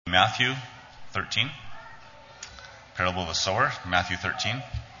Matthew 13. Parable of the sower, Matthew 13.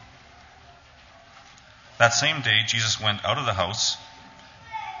 That same day, Jesus went out of the house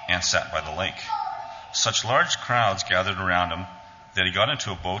and sat by the lake. Such large crowds gathered around him that he got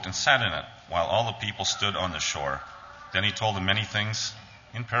into a boat and sat in it, while all the people stood on the shore. Then he told them many things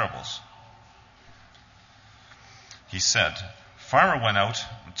in parables. He said, "A farmer went out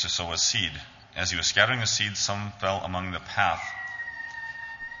to sow his seed. As he was scattering the seed, some fell among the path,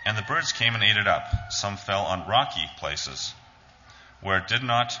 and the birds came and ate it up. Some fell on rocky places, where it did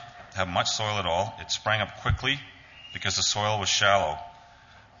not have much soil at all. It sprang up quickly because the soil was shallow.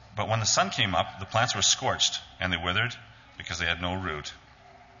 But when the sun came up, the plants were scorched, and they withered because they had no root.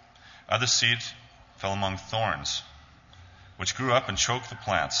 Other seed fell among thorns, which grew up and choked the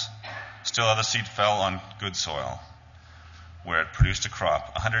plants. Still other seed fell on good soil, where it produced a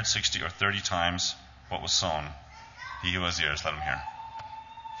crop, 160 or 30 times what was sown. He who has ears, let him hear."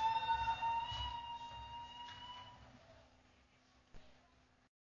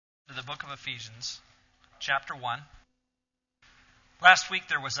 The book of Ephesians, chapter 1. Last week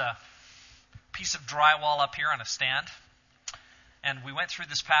there was a piece of drywall up here on a stand, and we went through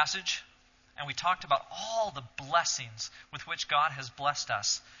this passage, and we talked about all the blessings with which God has blessed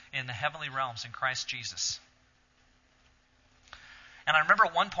us in the heavenly realms in Christ Jesus. And I remember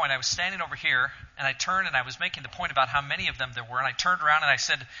at one point I was standing over here, and I turned and I was making the point about how many of them there were, and I turned around and I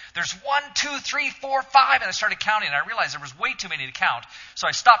said, "There's 1, 2, 3, 4, 5," and I started counting, and I realized there was way too many to count. So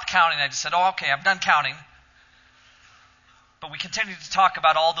I stopped counting, and I just said, "Oh, okay, I'm done counting." But we continued to talk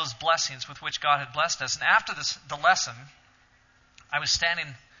about all those blessings with which God had blessed us. And after the lesson, I was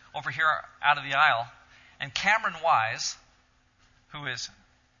standing over here out of the aisle, and Cameron Wise, who is,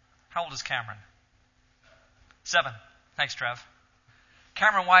 how old is Cameron? 7. Thanks, Trev.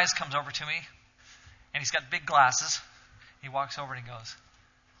 Cameron Wise comes over to me, and he's got big glasses. He walks over and he goes,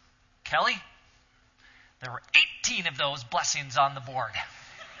 "Kelly, there were 18 of those blessings on the board."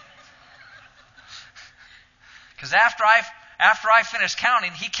 Because after I finished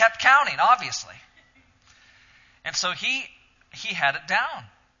counting, he kept counting, obviously. And so he had it down.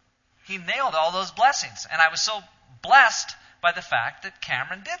 He nailed all those blessings. And I was so blessed by the fact that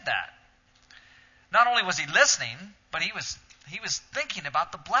Cameron did that. Not only was he listening, but he was thinking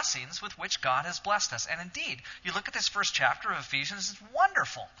about the blessings with which God has blessed us. And indeed, you look at this first chapter of Ephesians, it's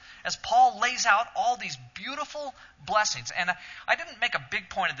wonderful as Paul lays out all these beautiful blessings. And I didn't make a big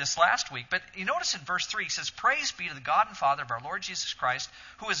point of this last week, but you notice in verse 3, he says, "Praise be to the God and Father of our Lord Jesus Christ,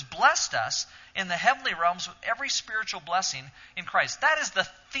 who has blessed us in the heavenly realms with every spiritual blessing in Christ." That is the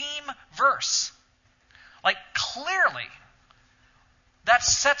theme verse. Like, clearly, that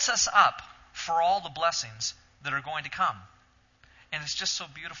sets us up for all the blessings that are going to come. And it's just so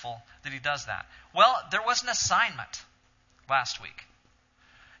beautiful that he does that. Well, there was an assignment last week.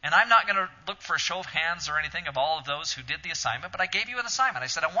 And I'm not going to look for a show of hands or anything of all of those who did the assignment, but I gave you an assignment. I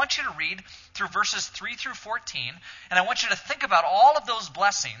said, I want you to read through verses 3 through 14, and I want you to think about all of those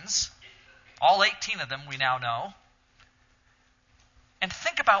blessings, all 18 of them we now know, and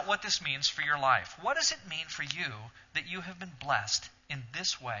think about what this means for your life. What does it mean for you that you have been blessed in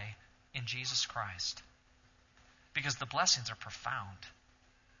this way in Jesus Christ? Because the blessings are profound.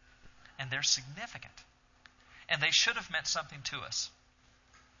 And they're significant. And they should have meant something to us.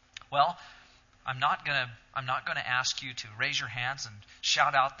 Well, I'm not going to ask you to raise your hands and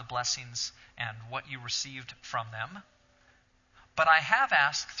shout out the blessings and what you received from them. But I have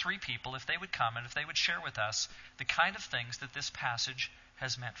asked 3 people if they would come and if they would share with us the kind of things that this passage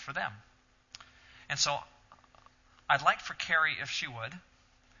has meant for them. And so I'd like for Carrie, if she would,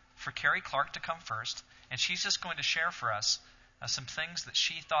 for Carrie Clark to come first. And she's just going to share for us some things that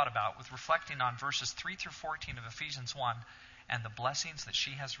she thought about with reflecting on verses 3 through 14 of Ephesians 1 and the blessings that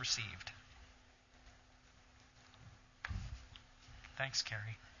she has received. Thanks,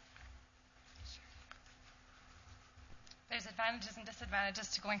 Carrie. There's advantages and disadvantages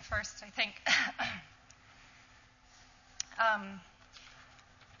to going first, I think.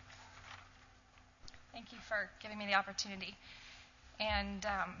 Thank you for giving me the opportunity. And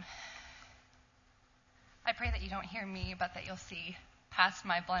I pray that you don't hear me, but that you'll see past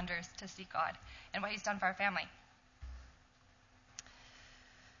my blunders to see God and what He's done for our family.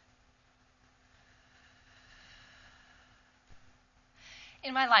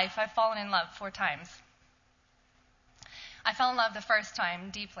 In my life, I've fallen in love 4 times. I fell in love the first time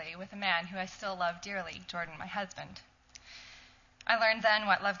deeply with a man who I still love dearly, Jordan, my husband. I learned then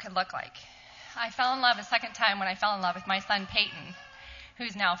what love could look like. I fell in love a second time when I fell in love with my son Peyton,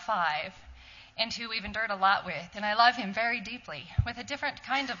 who's now 5, and who we've endured a lot with. And I love him very deeply, with a different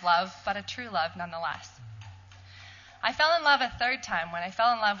kind of love, but a true love nonetheless. I fell in love a third time when I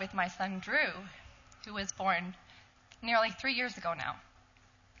fell in love with my son Drew, who was born nearly 3 years ago now.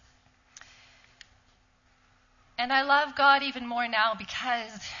 And I love God even more now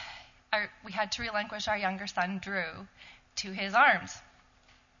because we had to relinquish our younger son Drew to his arms.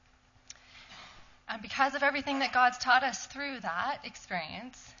 And because of everything that God's taught us through that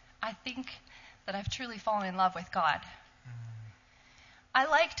experience, I think that I've truly fallen in love with God. I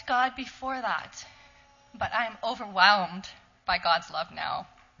liked God before that, but I'm overwhelmed by God's love now.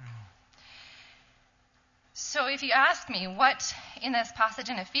 So if you ask me, what in this passage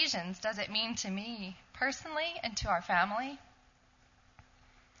in Ephesians does it mean to me personally and to our family?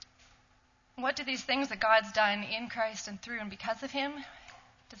 What do these things that God's done in Christ and through and because of him,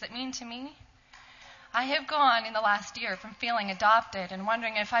 does it mean to me? I have gone in the last year from feeling adopted and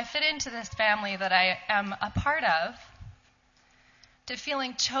wondering if I fit into this family that I am a part of, to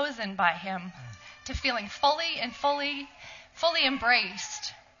feeling chosen by him, to feeling fully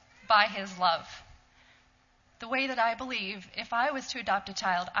embraced by his love. The way that I believe if I was to adopt a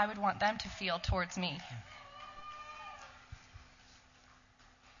child, I would want them to feel towards me.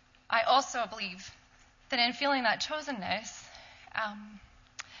 I also believe that in feeling that chosenness,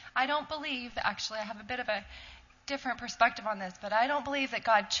 I don't believe, actually I have a bit of a different perspective on this, but I don't believe that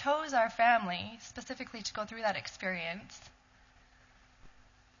God chose our family specifically to go through that experience.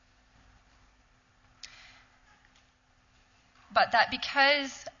 But that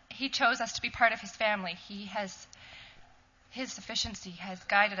because he chose us to be part of his family, his sufficiency has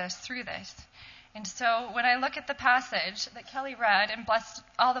guided us through this. And so when I look at the passage that Kelly read and blessed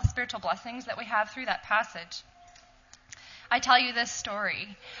all the spiritual blessings that we have through that passage, I tell you this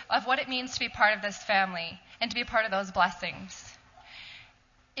story of what it means to be part of this family and to be part of those blessings.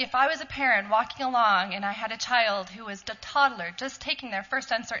 If I was a parent walking along and I had a child who was a toddler just taking their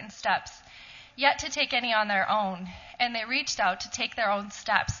first uncertain steps, yet to take any on their own, and they reached out to take their own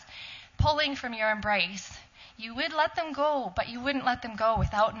steps, pulling from your embrace, you would let them go, but you wouldn't let them go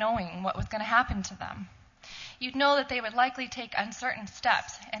without knowing what was going to happen to them. You'd know that they would likely take uncertain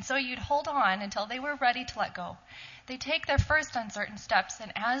steps, and so you'd hold on until they were ready to let go. They take their first uncertain steps,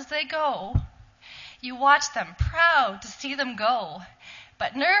 and as they go, you watch them, proud to see them go,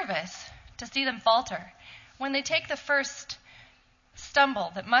 but nervous to see them falter. When they take the first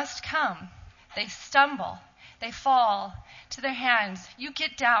stumble that must come, they stumble, they fall to their hands. You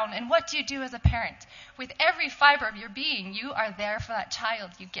get down, and what do you do as a parent? With every fiber of your being, you are there for that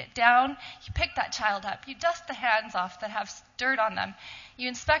child. You get down, you pick that child up, you dust the hands off that have dirt on them. You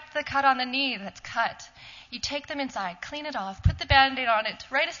inspect the cut on the knee that's cut. You take them inside, clean it off, put the Band-Aid on it,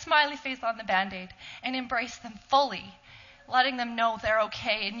 write a smiley face on the Band-Aid, and embrace them fully, letting them know they're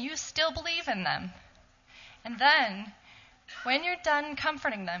okay, and you still believe in them. And then, when you're done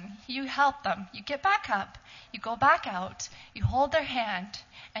comforting them, you help them. You get back up. You go back out. You hold their hand,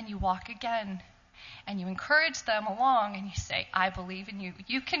 and you walk again. And you encourage them along, and you say, I believe in you.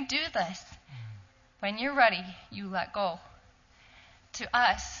 You can do this. When you're ready, you let go. To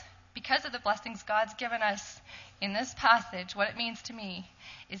us, because of the blessings God's given us in this passage, what it means to me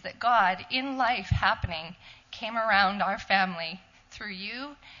is that God, in life happening, came around our family through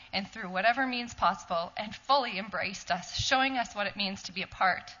you and through whatever means possible and fully embraced us, showing us what it means to be a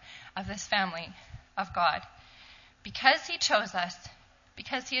part of this family of God. Because he chose us,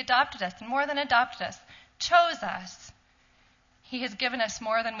 because he adopted us, and more than adopted us, chose us, he has given us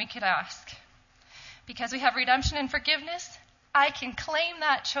more than we could ask. Because we have redemption and forgiveness, I can claim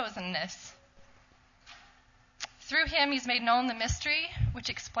that chosenness. Through him, he's made known the mystery, which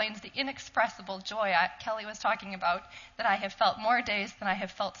explains the inexpressible joy Kelly was talking about, that I have felt more days than I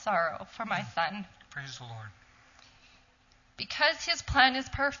have felt sorrow for my son. Praise the Lord. Because his plan is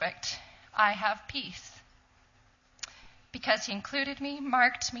perfect, I have peace. Because he included me,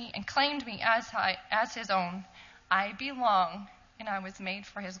 marked me, and claimed me as his own, I belong, and I was made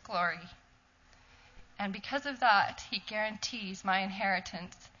for his glory. And because of that, he guarantees my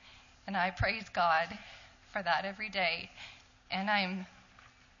inheritance, and I praise God for that every day. And I'm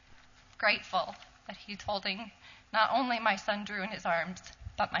grateful that he's holding not only my son Drew in his arms,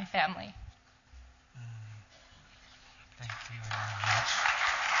 but my family. Thank you very much.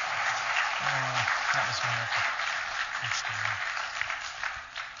 That was wonderful. Thanks,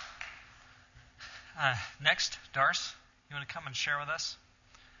 Gary. Next, Darce, you want to come and share with us?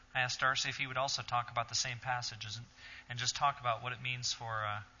 I asked Darcy if he would also talk about the same passages and just talk about what it means for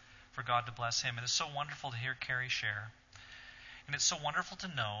God to bless him. And it's so wonderful to hear Carrie share. And it's so wonderful to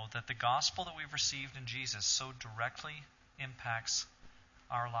know that the gospel that we've received in Jesus so directly impacts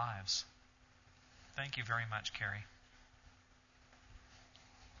our lives. Thank you very much, Carrie.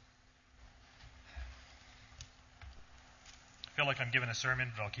 feel like I'm giving a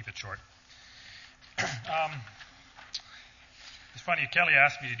sermon, but I'll keep it short. It's funny, Kelly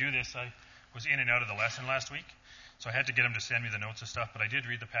asked me to do this. I was in and out of the lesson last week, so I had to get him to send me the notes and stuff, but I did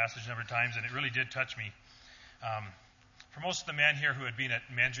read the passage a number of times, and it really did touch me. For most of the men here who had been at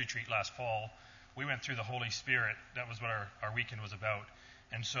men's retreat last fall, we went through the Holy Spirit. That was what our weekend was about.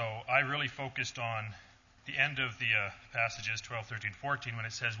 And so I really focused on the end of the passages, 12, 13, 14, when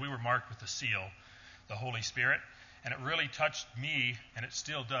it says we were marked with the seal, the Holy Spirit. And it really touched me, and it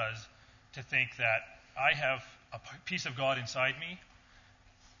still does, to think that I have a piece of God inside me.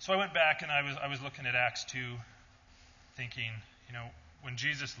 So I went back and I was looking at Acts 2, thinking, when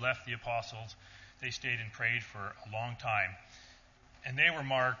Jesus left the apostles, they stayed and prayed for a long time. And they were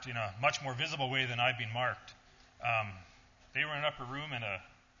marked in a much more visible way than I've been marked. They were in an upper room and a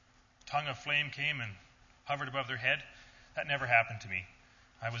tongue of flame came and hovered above their head. That never happened to me.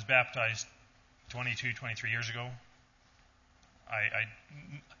 I was baptized 22, 23 years ago.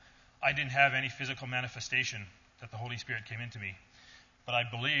 I didn't have any physical manifestation that the Holy Spirit came into me. But I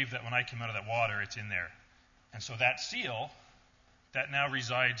believe that when I came out of that water, it's in there. And so that seal that now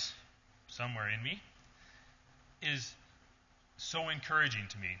resides somewhere in me is so encouraging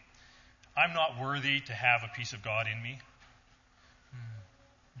to me. I'm not worthy to have a piece of God in me,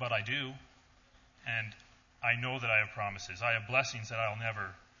 but I do. And I know that I have promises. I have blessings that I'll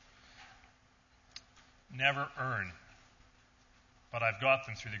never earn. But I've got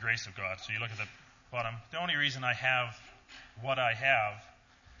them through the grace of God. So you look at the bottom. The only reason I have what I have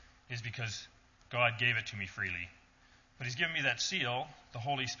is because God gave it to me freely. But He's given me that seal, the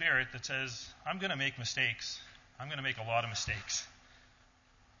Holy Spirit, that says, I'm going to make mistakes. I'm going to make a lot of mistakes.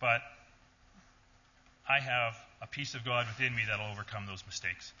 But I have a piece of God within me that will overcome those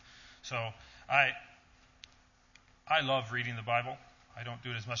mistakes. So I love reading the Bible. I don't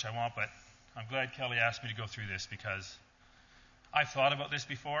do it as much as I want, but I'm glad Kelly asked me to go through this because I've thought about this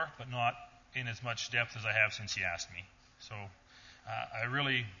before, but not in as much depth as I have since he asked me. So I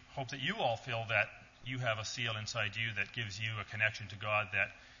really hope that you all feel that you have a seal inside you that gives you a connection to God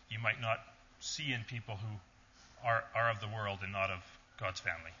that you might not see in people who are of the world and not of God's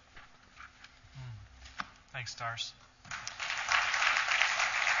family. Thanks, Darce.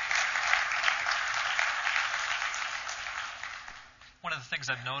 One of the things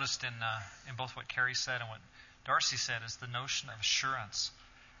I've noticed in both what Carrie said and what Darcy said is the notion of assurance,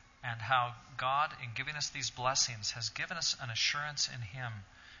 and how God, in giving us these blessings, has given us an assurance in Him,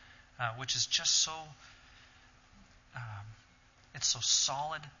 which is just so it's so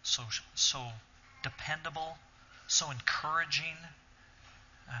solid, so dependable, so encouraging.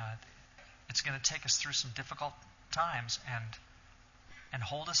 It's going to take us through some difficult times and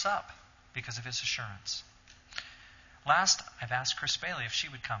hold us up because of His assurance. Last, I've asked Chris Bailey if she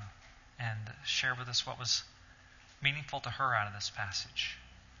would come and share with us what was meaningful to her out of this passage.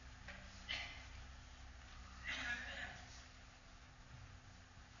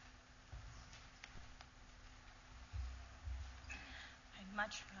 I'd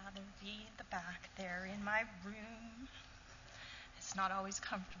much rather be at the back there in my room. It's not always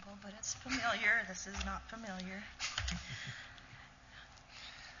comfortable, but it's familiar. This is not familiar.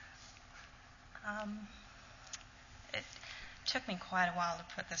 It took me quite a while to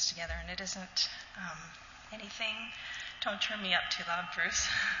put this together, and it isn't anything. Don't turn me up too loud, Bruce.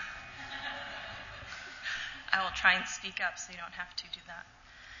 I will try and speak up so you don't have to do that.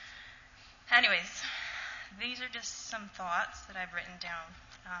 Anyways, these are just some thoughts that I've written down.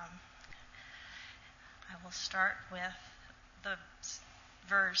 I will start with the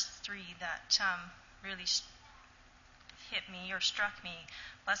verse 3 that really hit me or struck me.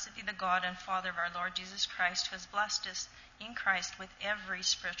 Blessed be the God and Father of our Lord Jesus Christ, who has blessed us in Christ with every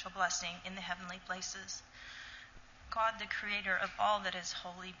spiritual blessing in the heavenly places. God, the creator of all that is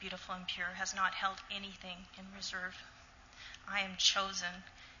holy, beautiful, and pure, has not held anything in reserve. I am chosen.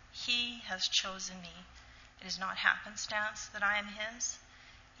 He has chosen me. It is not happenstance that I am His.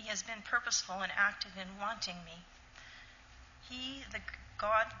 He has been purposeful and active in wanting me. He, the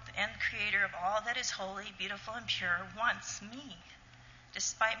God and creator of all that is holy, beautiful, and pure, wants me.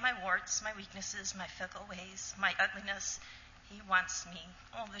 Despite my warts, my weaknesses, my fickle ways, my ugliness, He wants me.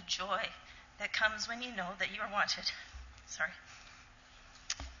 Oh, the joy that comes when you know that you are wanted.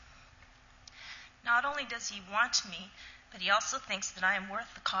 Not only does He want me, but He also thinks that I am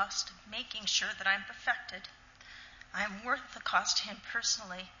worth the cost of making sure that I am perfected. I am worth the cost to Him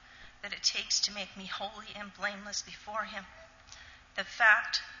personally that it takes to make me holy and blameless before Him. The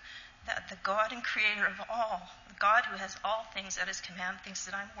fact that the God and creator of all, the God who has all things at His command, thinks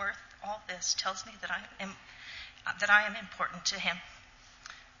that I'm worth all this tells me that I am important to Him.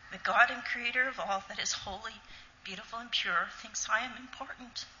 The God and creator of all that is holy, beautiful and pure, thinks I am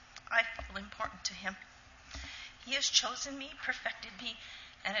important. I feel important to him. He has chosen me, perfected me,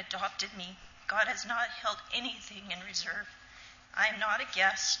 and adopted me. God has not held anything in reserve. I am not a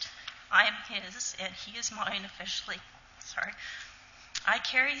guest. I am his, and he is mine officially. I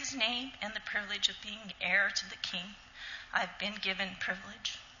carry his name and the privilege of being heir to the King. I've been given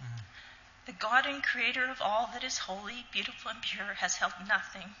privilege. The God and creator of all that is holy, beautiful, and pure has held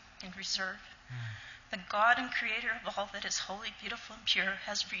nothing in reserve. The God and creator of all that is holy, beautiful, and pure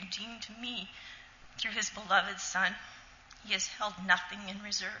has redeemed me through his beloved Son. He has held nothing in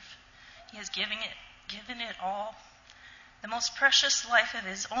reserve. He has given it all. The most precious life of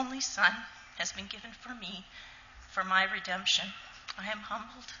his only Son has been given for me, for my redemption. I am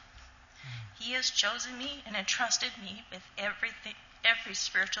humbled. He has chosen me and entrusted me with every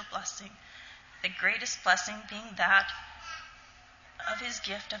spiritual blessing, the greatest blessing being that of his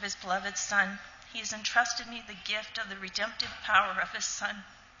gift of his beloved Son. He has entrusted me the gift of the redemptive power of his Son.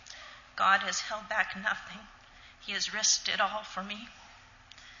 God has held back nothing. He has risked it all for me.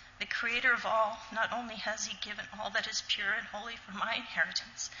 The creator of all, not only has he given all that is pure and holy for my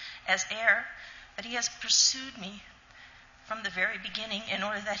inheritance as heir, but he has pursued me from the very beginning in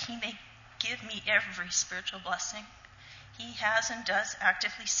order that he may give me every spiritual blessing. He has and does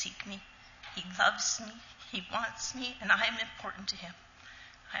actively seek me. He loves me. He wants me, and I am important to him.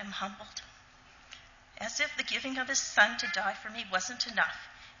 I am humbled. As if the giving of his Son to die for me wasn't enough,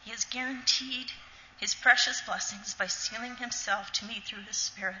 he has guaranteed his precious blessings by sealing himself to me through his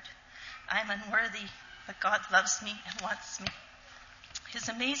Spirit. I am unworthy, but God loves me and wants me. His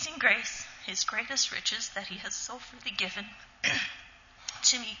amazing grace, his greatest riches that he has so freely given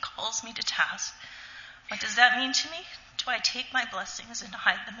to me, calls me to task. What does that mean to me? Do I take my blessings and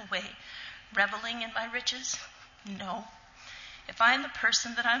hide them away, reveling in my riches? No. If I am the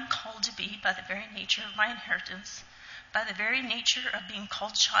person that I am called to be by the very nature of my inheritance, by the very nature of being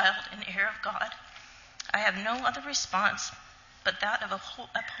called child and heir of God, I have no other response but that of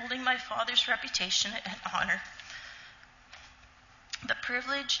upholding my Father's reputation and honor. The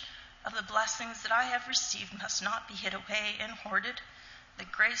privilege of the blessings that I have received must not be hid away and hoarded. The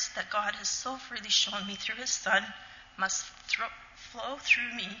grace that God has so freely shown me through his Son must flow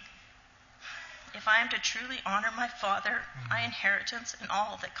through me if I am to truly honor my Father, my inheritance, and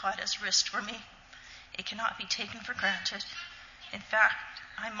all that God has risked for me. It cannot be taken for granted. In fact,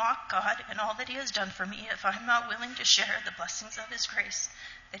 I mock God and all that he has done for me if I am not willing to share the blessings of his grace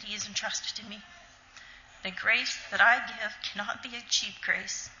that he has entrusted to me. The grace that I give cannot be a cheap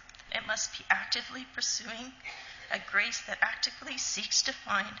grace. It must be actively pursuing a grace that actively seeks to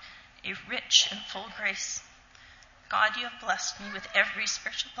find a rich and full grace. God, you have blessed me with every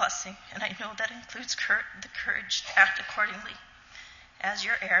spiritual blessing, and I know that includes the courage to act accordingly. As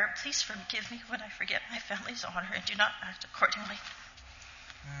your heir, please forgive me when I forget my family's honor and do not act accordingly.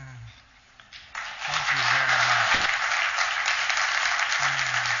 Thank you very much.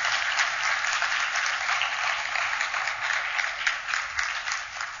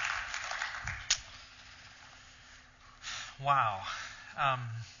 Wow.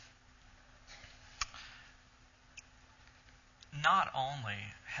 Not only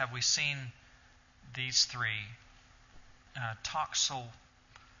have we seen these three talk so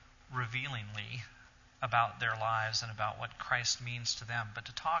revealingly about their lives and about what Christ means to them, but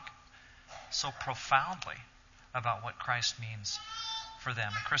to talk so profoundly about what Christ means for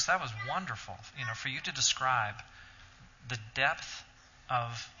them. And Chris, that was wonderful, for you to describe the depth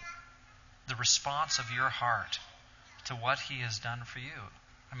of the response of your heart to what he has done for you.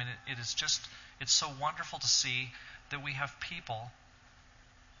 I mean, it's so wonderful to see that we have people,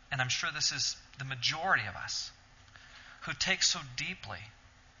 and I'm sure this is the majority of us, who take so deeply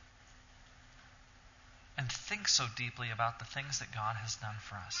and think so deeply about the things that God has done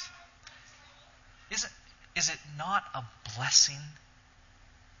for us. Is it not a blessing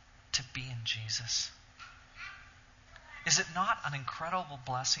to be in Jesus? Is it not an incredible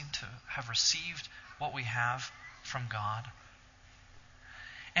blessing to have received what we have from God?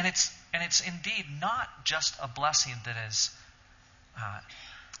 And it's indeed not just a blessing that is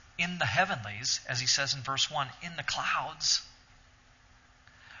in the heavenlies, as he says in verse 1, in the clouds.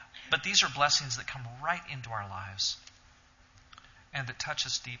 But these are blessings that come right into our lives and that touch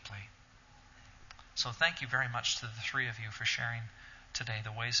us deeply. So thank you very much to the three of you for sharing today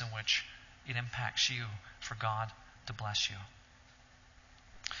the ways in which it impacts you for God to bless you.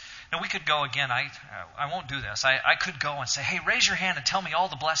 Now we could go again. I won't do this. I could go and say, hey, raise your hand and tell me all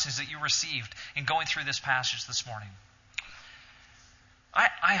the blessings that you received in going through this passage this morning.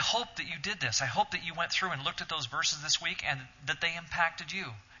 I hope that you did this. I hope that you went through and looked at those verses this week and that they impacted you.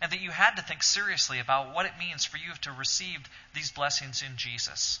 And that you had to think seriously about what it means for you to receive these blessings in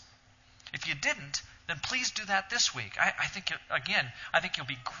Jesus. If you didn't, then please do that this week. I think you'll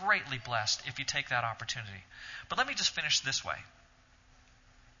be greatly blessed if you take that opportunity. But let me just finish this way.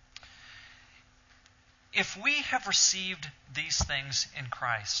 If we have received these things in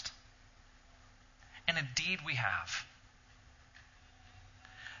Christ, and indeed we have,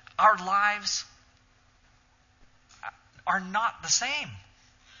 our lives are not the same.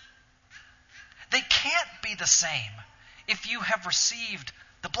 They can't be the same if you have received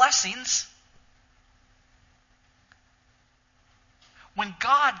the blessings. When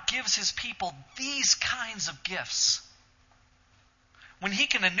God gives His people these kinds of gifts, when He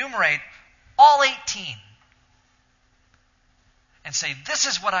can enumerate all 18 and say, this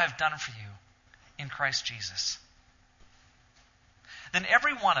is what I've done for you in Christ Jesus, then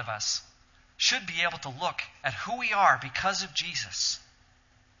every one of us should be able to look at who we are because of Jesus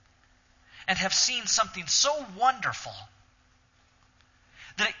and have seen something so wonderful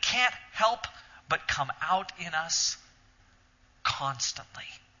that it can't help but come out in us constantly.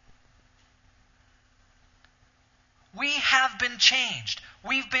 We have been changed.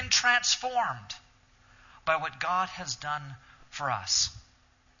 We've been transformed by what God has done for us.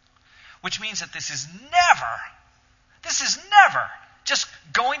 Which means that this is never just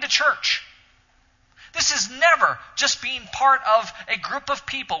going to church. This is never just being part of a group of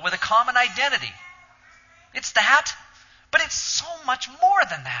people with a common identity. It's that, but it's so much more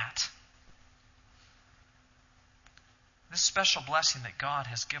than that. This special blessing that God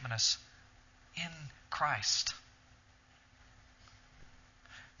has given us in Christ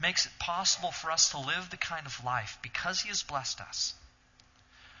makes it possible for us to live the kind of life, because He has blessed us,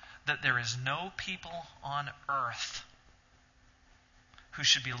 that there is no people on earth who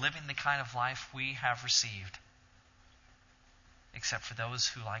should be living the kind of life we have received, except for those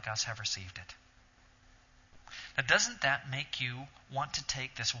who, like us, have received it. Now, doesn't that make you want to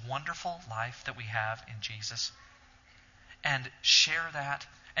take this wonderful life that we have in Jesus and share that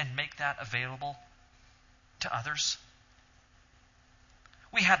and make that available to others?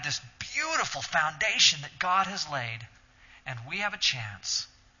 We have this beautiful foundation that God has laid, and we have a chance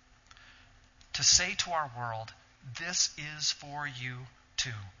to say to our world, this is for you too.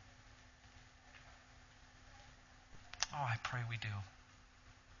 Oh, I pray we do.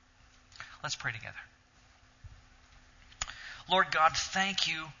 Let's pray together. Lord God, thank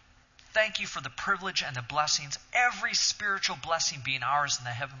you. Thank you for the privilege and the blessings, every spiritual blessing being ours in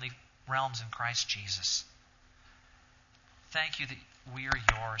the heavenly realms in Christ Jesus. Thank you that we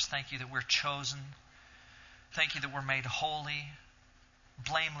are yours. Thank you that we're chosen. Thank you that we're made holy,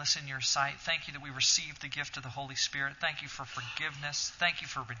 blameless in your sight. Thank you that we receive the gift of the Holy Spirit. Thank you for forgiveness. Thank you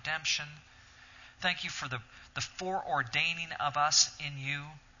for redemption. Thank you for the foreordaining of us in you.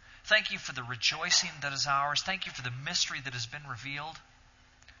 Thank you for the rejoicing that is ours. Thank you for the mystery that has been revealed.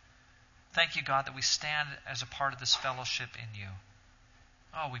 Thank you, God, that we stand as a part of this fellowship in you.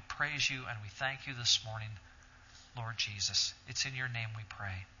 Oh, we praise you and we thank you this morning, Lord Jesus. It's in your name we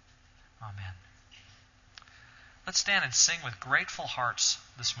pray. Amen. Let's stand and sing with grateful hearts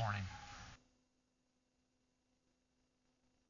this morning.